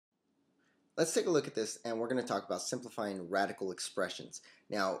let's take a look at this, and we're going to talk about simplifying radical expressions.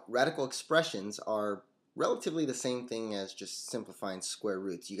 Now, radical expressions are relatively the same thing as just simplifying square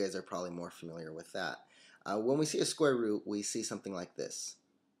roots. You guys are probably more familiar with that. When we see a square root, we see something like this.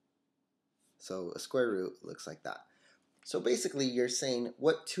 So a square root looks like that. So basically, you're saying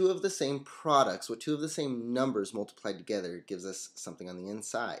what two of the same products, what two of the same numbers multiplied together gives us something on the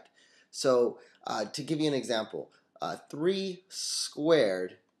inside. So to give you an example, 3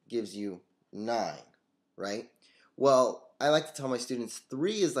 squared gives you 9, right? Well, I like to tell my students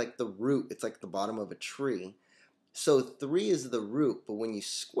 3 is like the root. It's like the bottom of a tree. So 3 is the root, but when you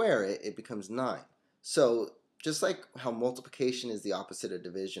square it, it becomes 9. So just like how multiplication is the opposite of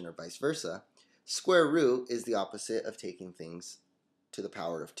division or vice versa, square root is the opposite of taking things to the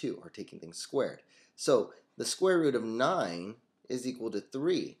power of 2 or taking things squared. So the square root of 9 is equal to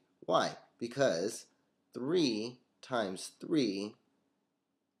 3. Why? Because 3 times 3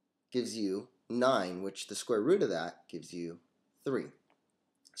 gives you 9, which the square root of that gives you 3.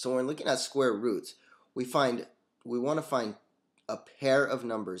 So when we're looking at square roots, we want to find a pair of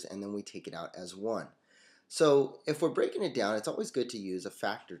numbers and then we take it out as 1. So if we're breaking it down, it's always good to use a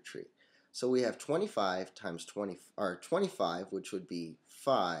factor tree. So we have 25 times 20, or 25, which would be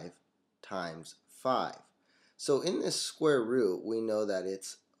 5 times 5. So in this square root, we know that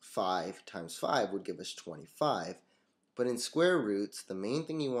it's 5 times 5 would give us 25. But in square roots, the main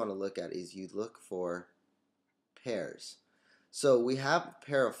thing you want to look at is you look for pairs. So we have a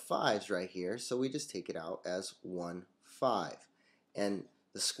pair of 5s right here, so we just take it out as 1, 5. And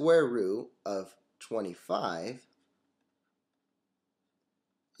the square root of 25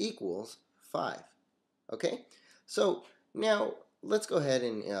 equals 5. Okay? So now let's go ahead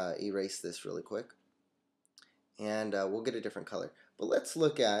and erase this really quick. And we'll get a different color. But let's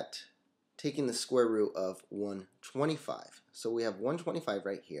look at taking the square root of 125. So we have 125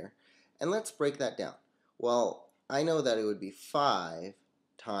 right here. And let's break that down. Well, I know that it would be 5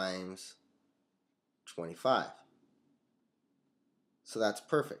 times 25. So that's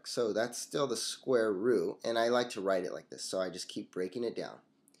perfect. So that's still the square root. And I like to write it like this. So I just keep breaking it down.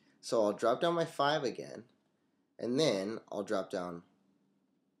 So I'll drop down my 5 again. And then I'll drop down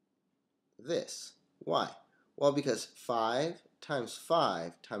this. Why? Well, because 5 times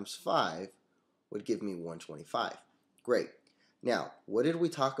 5 times 5 would give me 125. Great. Now, what did we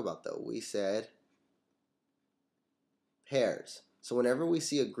talk about though? We said pairs. So whenever we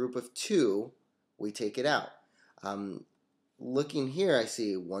see a group of 2, we take it out. Looking here, I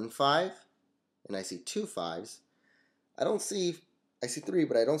see 1 5 and I see 2 5s. I see 3,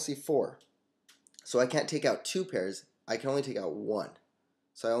 but I don't see 4. So I can't take out 2 pairs. I can only take out 1.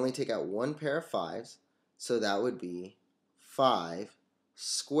 So I only take out 1 pair of 5s. So that would be 5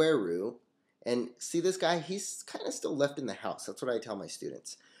 square root. And see this guy, he's kind of still left in the house. That's what I tell my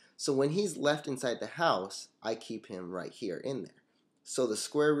students. So when he's left inside the house, I keep him right here in there. So the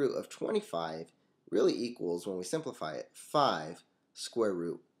square root of 25 really equals, when we simplify it, 5 square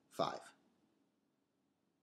root 5.